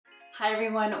Hi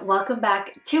everyone, welcome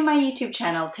back to my YouTube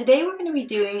channel. Today we're going to be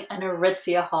doing an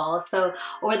Aritzia haul. So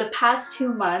over the past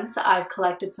 2 months I've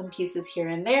collected some pieces here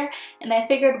and there, and I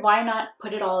figured why not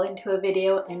put it all into a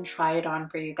video and try it on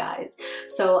for you guys.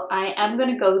 So I am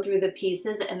going to go through the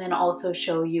pieces and then also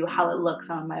show you how it looks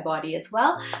on my body as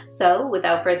well. So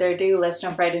without further ado, let's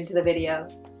jump right into the video.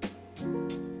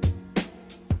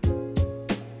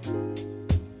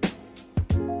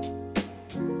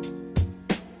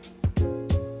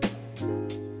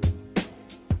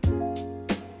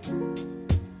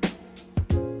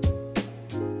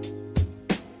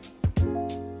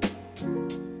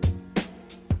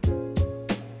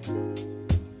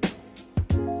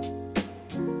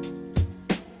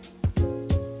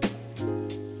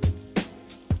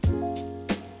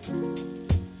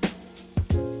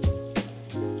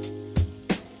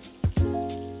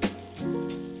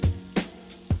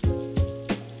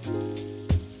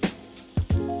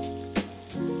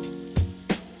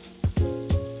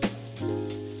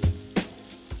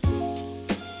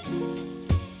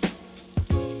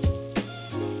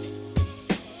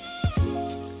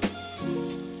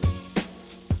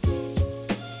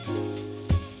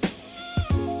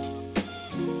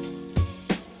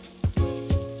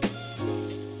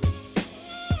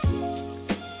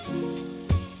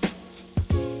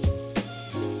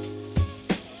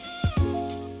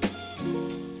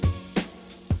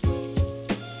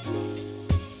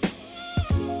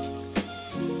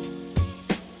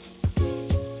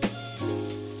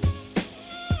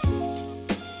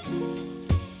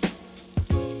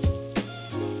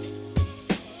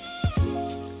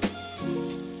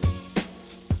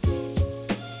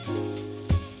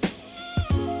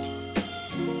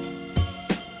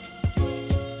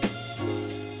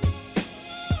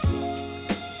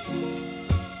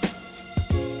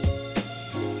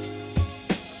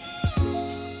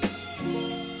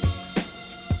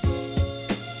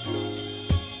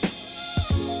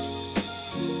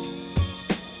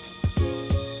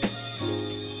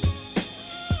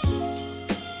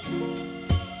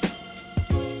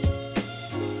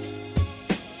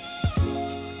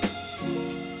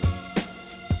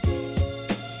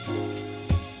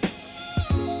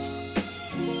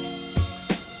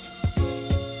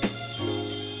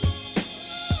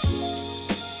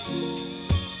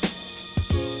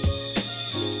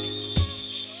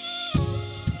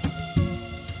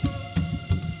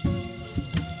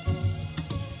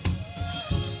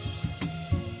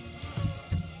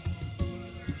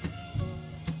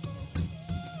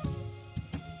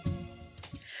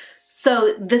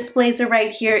 So this blazer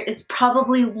right here is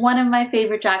probably one of my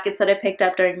favorite jackets that I picked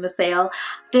up during the sale.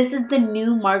 This is the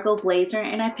new MARGAUX blazer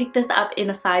and I picked this up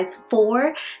in a size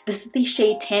 4. This is the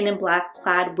shade Tannin Black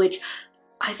Plaid, which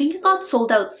I think it got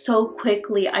sold out so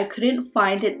quickly I couldn't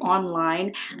find it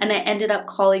online, and I ended up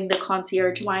calling the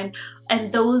concierge line,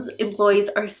 and those employees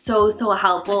are so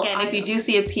helpful. Again, if you do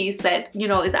see a piece that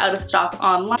is out of stock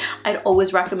online, I'd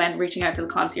always recommend reaching out to the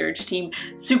concierge team.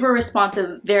 Super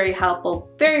responsive, very helpful,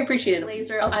 very appreciative.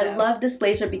 Blazer, I love this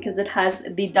blazer because it has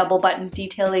the double button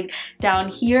detailing down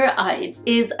here. It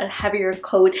is a heavier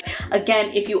coat. Again,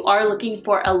 if you are looking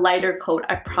for a lighter coat,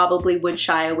 I probably would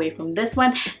shy away from this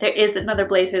one. There is another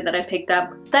blazer that I picked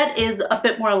up that is a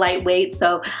bit more lightweight,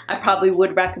 so I probably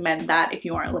would recommend that if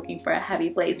you aren't looking for a heavy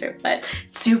blazer, but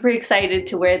super excited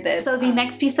to wear this. So the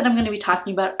next piece that I'm going to be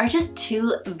talking about are just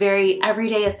two very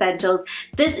everyday essentials.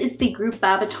 This is the group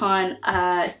Babaton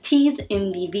tees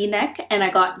in the v-neck, and I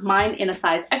got mine in a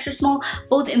size extra small,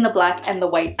 both in the black and the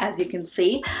white, as you can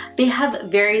see. They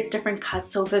have various different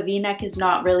cuts, so if a v-neck is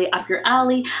not really up your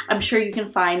alley, I'm sure you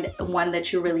can find one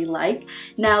that you really like.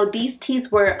 Now these tees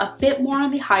were a bit more on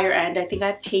the higher end. I think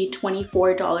I paid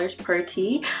 $24 per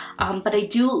tee, but I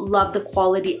do love the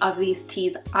quality of these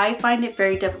tees. I find it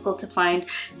very difficult to find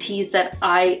tees that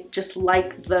I just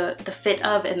like the fit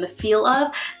of and the feel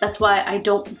of. That's why I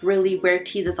don't really wear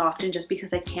tees as often, just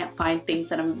because I can't find things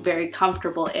that I'm very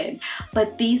comfortable in.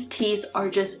 But these tees are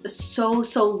just so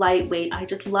lightweight. I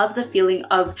just love the feeling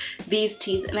of these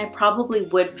tees, and I probably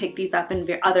would pick these up in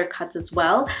other cuts as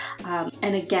well.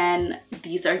 And again,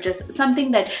 these are just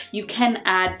something that you can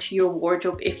add to your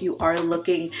wardrobe if you are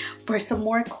looking for some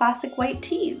more classic white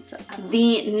tees.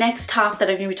 The next top that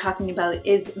I'm going to be talking about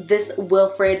is this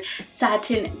Wilfred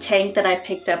satin tank that I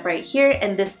picked up right here,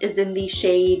 and this is in the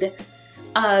shade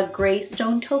a gray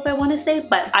stone taupe, I want to say,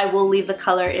 but I will leave the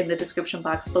color in the description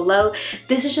box below.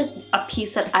 This is just a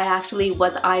piece that I actually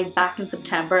was eyeing back in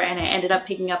September, and I ended up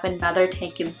picking up another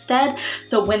tank instead.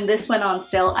 So when this went on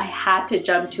sale, I had to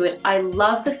jump to it. I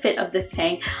love the fit of this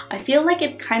tank. I feel like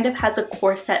it kind of has a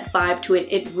corset vibe to it.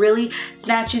 It really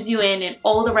snatches you in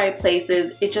all the right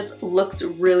places. It just looks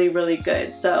really, really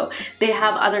good. So they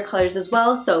have other colors as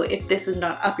well. So if this is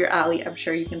not up your alley, I'm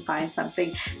sure you can find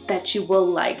something that you will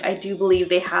like. I do believe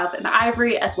they have an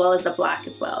ivory as well as a black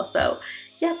as well. So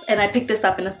yep, and I picked this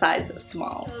up in a size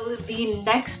small. So the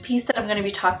next piece that I'm going to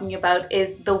be talking about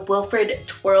is the Wilfred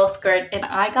twirl skirt, and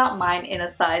I got mine in a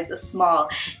size small.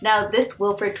 Now this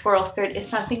Wilfred twirl skirt is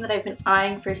something that I've been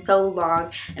eyeing for so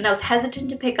long, and I was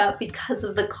hesitant to pick up because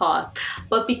of the cost,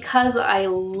 but because I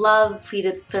love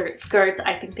pleated skirts,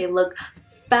 I think they look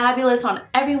fabulous on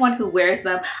everyone who wears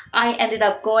them. I ended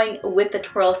up going with the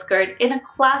twirl skirt in a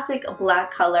classic black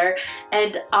color,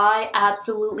 and I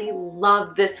absolutely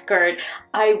love this skirt.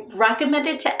 I recommend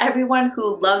it to everyone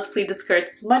who loves pleated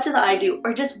skirts as much as I do,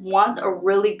 or just wants a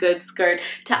really good skirt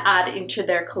to add into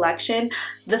their collection.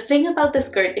 The thing about the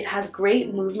skirt, it has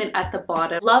great movement at the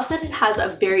bottom. Love that it has a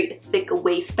very thick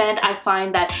waistband. I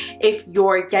find that if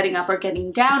you're getting up or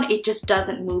getting down, it just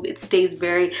doesn't move. It stays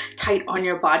very tight on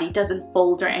your body, doesn't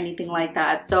fold or anything like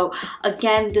that. So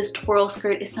again, this twirl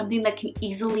skirt is something that can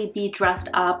easily be dressed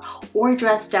up or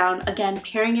dressed down. Again,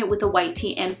 pairing it with a white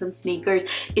tee and some sneakers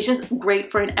is just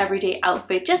great for an everyday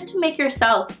outfit, just to make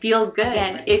yourself feel good.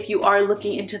 Again, if you are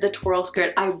looking into the twirl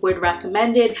skirt, I would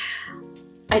recommend it.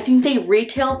 I think they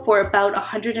retail for about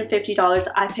 $150.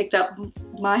 I picked up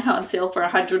mine on sale for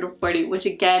 $140, which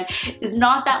again is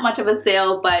not that much of a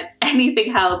sale, but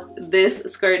anything helps. This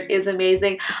skirt is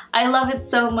amazing. I love it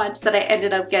so much that I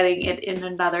ended up getting it in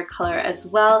another color as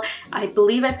well. I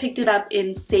believe I picked it up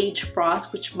in Sage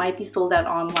Frost, which might be sold out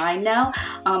online now.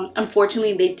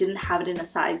 Unfortunately, they didn't have it in a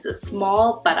size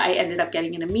small, but I ended up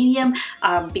getting in a medium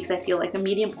because I feel like a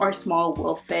medium or small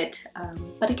will fit.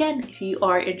 But again, if you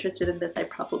are interested in this, I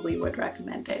probably would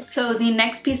recommend it. So the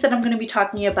next piece that I'm going to be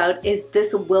talking about is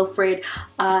this Wilfred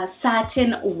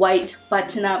satin white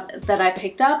button-up that I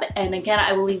picked up, and again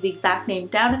I will leave the exact name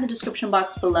down in the description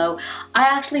box below. I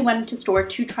actually went into store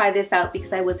to try this out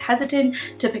because I was hesitant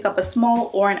to pick up a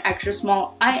small or an extra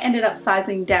small. I ended up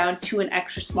sizing down to an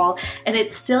extra small, and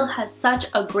it still has such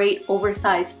a great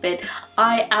oversized fit.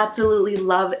 I absolutely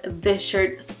love this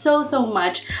shirt so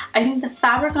much. I think the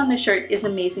fabric on the shirt is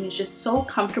amazing. It's just so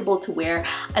comfortable to wear.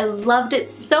 I loved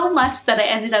it so much that I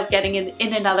ended up getting it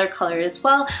in another color as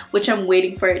well, which I'm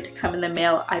waiting for it to come in the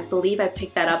mail. I believe I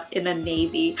picked that up in a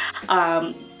navy.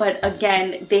 But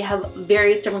again, they have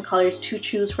various different colors to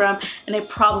choose from, and I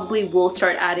probably will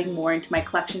start adding more into my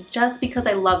collection just because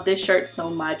I love this shirt so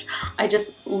much. I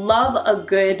just love a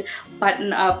good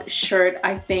button-up shirt.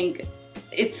 I think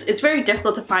it's very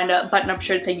difficult to find a button-up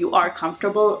shirt that you are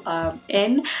comfortable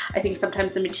in. I think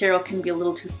sometimes the material can be a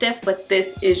little too stiff, but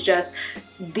this is just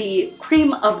the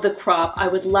cream of the crop. I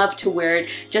would love to wear it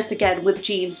just again with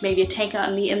jeans, maybe a tank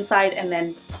on the inside, and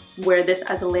then wear this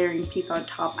as a layering piece on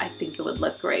top. I think it would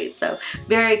look great. So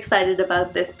very excited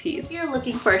about this piece. If you're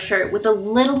looking for a shirt with a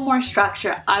little more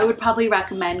structure, I would probably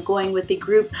recommend going with the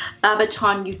group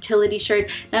Babaton utility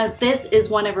shirt. Now this is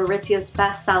one of Aritzia's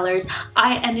best sellers.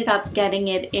 I ended up getting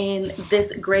it in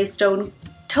this gray stone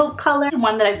taupe color,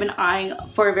 one that I've been eyeing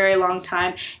for a very long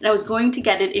time, and I was going to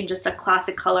get it in just a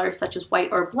classic color such as white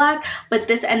or black, but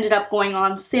this ended up going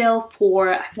on sale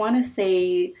for I want to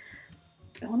say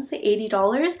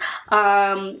 $80,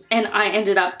 and I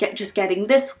ended up just getting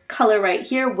this color right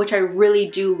here, which I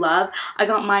really do love. I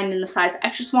got mine in the size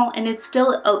extra small, and it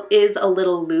still is a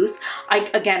little loose.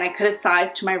 Again, I could have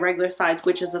sized to my regular size,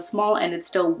 which is a small, and it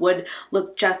still would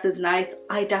look just as nice.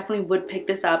 I definitely would pick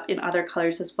this up in other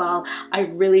colors as well. I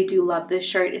really do love this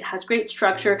shirt. It has great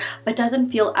structure, but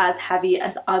doesn't feel as heavy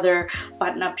as other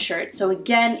button-up shirts. So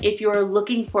again, if you're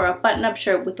looking for a button-up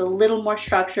shirt with a little more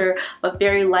structure, but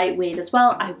very lightweight as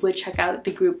well, I would check out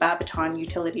the group Babaton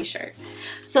utility shirt.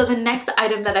 So the next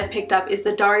item that I picked up is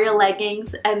the Daria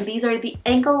leggings, and these are the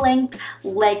ankle length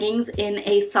leggings in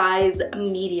a size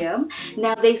medium.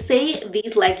 Now they say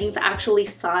these leggings actually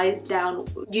size down,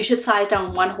 you should size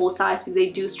down one whole size because they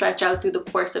do stretch out through the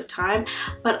course of time,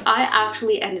 but I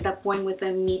actually ended up going with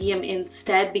a medium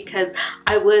instead because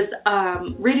I was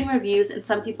reading reviews, and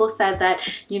some people said that,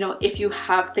 you know, if you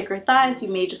have thicker thighs,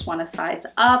 you may just want to size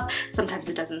up. Sometimes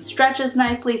it doesn't stretch as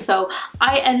nicely, so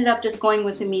I ended up just going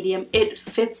with the medium. It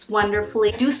fits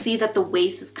wonderfully. I do see that the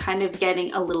waist is kind of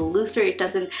getting a little looser. It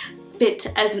doesn't fit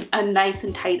as nice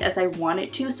and tight as I want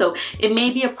it to. So it may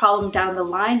be a problem down the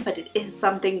line, but it is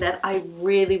something that I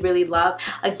really love.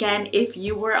 Again, if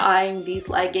you were eyeing these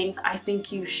leggings, I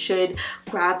think you should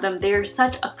grab them. They're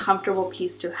such a comfortable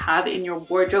piece to have in your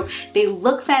wardrobe. They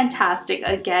look fantastic.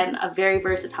 Again, a very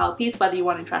versatile piece, whether you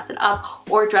want to dress it up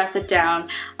or dress it down.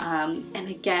 And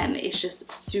again, it's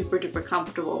just super duper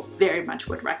comfortable. Very much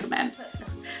would recommend.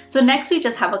 So next we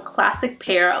just have a classic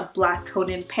pair of black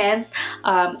CONAN pants.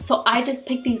 So I just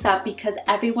picked these up because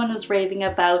everyone was raving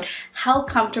about how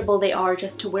comfortable they are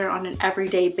just to wear on an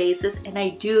everyday basis, and I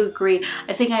do agree.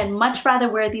 I think I'd much rather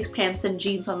wear these pants than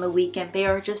jeans on the weekend. They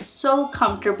are just so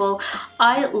comfortable.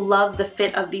 I love the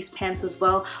fit of these pants as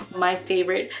well. My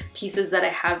favorite pieces that I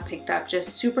have picked up,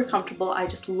 just super comfortable. I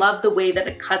just love the way that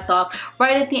it cuts off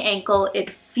right at the ankle. It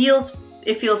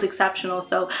feels exceptional.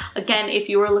 So again, if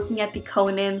you were looking at the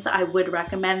CONANs, I would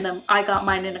recommend them. I got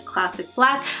mine in a classic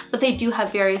black, but they do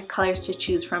have various colors to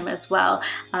choose from as well.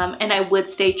 And I would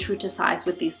stay true to size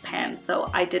with these pants, so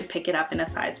I did pick it up in a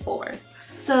size 4.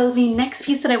 So the next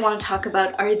piece that I want to talk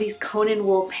about are these CONAN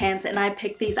wool pants, and I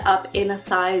picked these up in a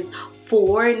size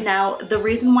 4. Now, the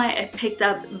reason why I picked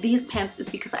up these pants is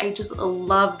because I just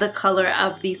love the color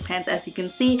of these pants. As you can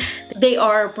see, they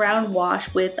are brown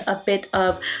wash with a bit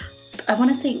of, I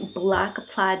want to say, black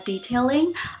plaid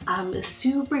detailing.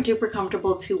 Super duper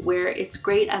comfortable to wear. It's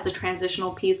great as a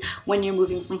transitional piece when you're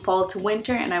moving from fall to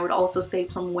winter, and I would also say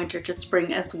from winter to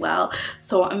spring as well.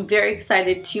 So I'm very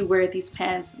excited to wear these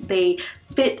pants. They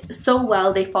fit so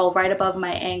well. They fall right above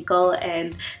my ankle,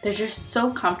 and they're just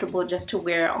so comfortable just to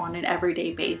wear on an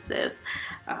everyday basis.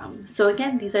 So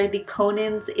again, these are the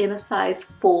CONANs in a size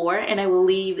 4, and I will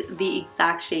leave the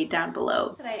exact shade down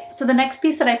below. So the next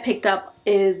piece that I picked up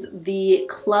is the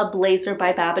Club Blazer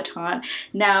by Babaton.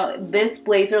 Now, this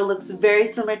blazer looks very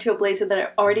similar to a blazer that I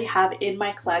already have in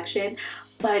my collection,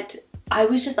 but I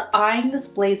was just eyeing this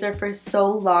blazer for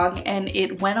so long, and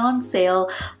it went on sale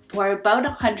for about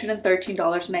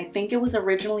 $113, and I think it was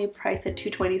originally priced at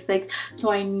 $226, so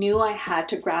I knew I had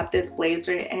to grab this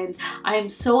blazer, and I am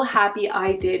so happy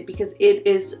I did because it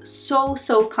is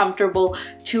so comfortable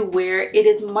to wear. It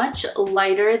is much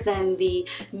lighter than the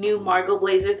new MARGAUX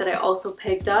blazer that I also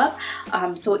picked up,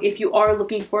 so if you are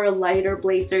looking for a lighter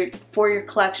blazer for your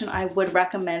collection, I would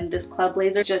recommend this Club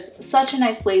Blazer. Just such a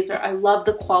nice blazer. I love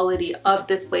the quality of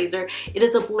this blazer. It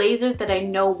is a blazer that I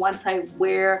know once I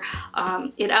wear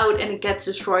it out and it gets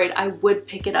destroyed, I would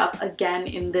pick it up again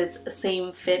in this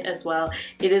same fit as well.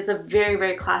 It is a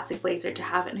very classic blazer to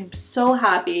have, and I'm so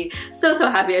happy, so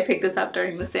happy I picked this up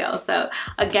during the sale. So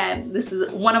again, this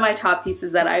is one of my top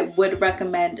pieces that I would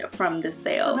recommend from this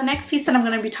sale. So the next piece that I'm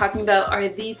going to be talking about are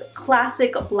these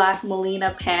classic black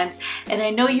MELINA pants, and I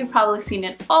know you've probably seen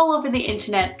it all over the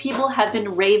internet. People have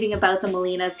been raving about the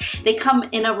MELINAs. They come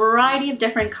in a variety of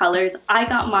different colors. I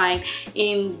got mine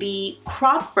in the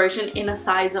crop version in a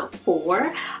size of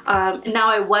 4. Now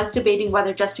I was debating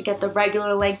whether just to get the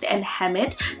regular length and hem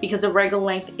it, because the regular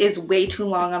length is way too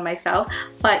long on myself,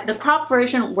 but the crop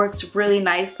version works really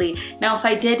nicely. Now if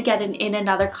I did get an in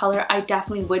another color, I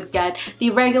definitely would get the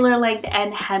regular length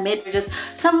and hem it. They're just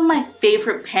some of my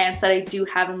favorite pants that I do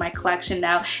have in my collection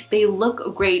now. They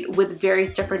look great with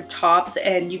various different tops,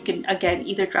 and you can again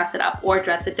either dress it up or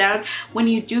dress it down. When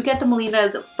you do get the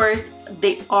MELINAs, first,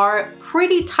 they are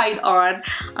pretty tight on.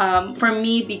 For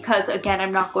me, because again,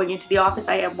 I'm not going into the office,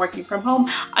 I am working from home,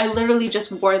 I literally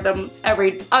just wore them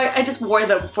I just wore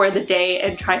them for the day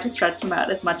and tried to stretch them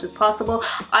out as much as possible.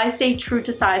 I stay true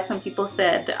to size. Some people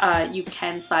said you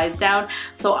can size down,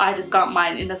 so I just got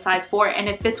mine in a size 4, and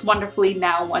it fits wonderfully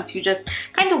now once you just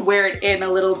kind of wear it in a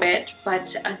little bit.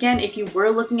 But again, if you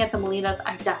were looking at the MELINAs,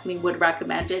 I definitely would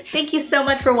recommend it. Thank you so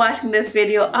much for watching this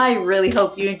video. I really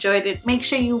hope you enjoyed it. Make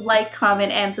sure you like,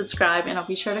 comment, and subscribe, and I'll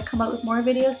be sure to come out with more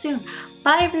videos soon.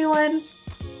 Bye everyone!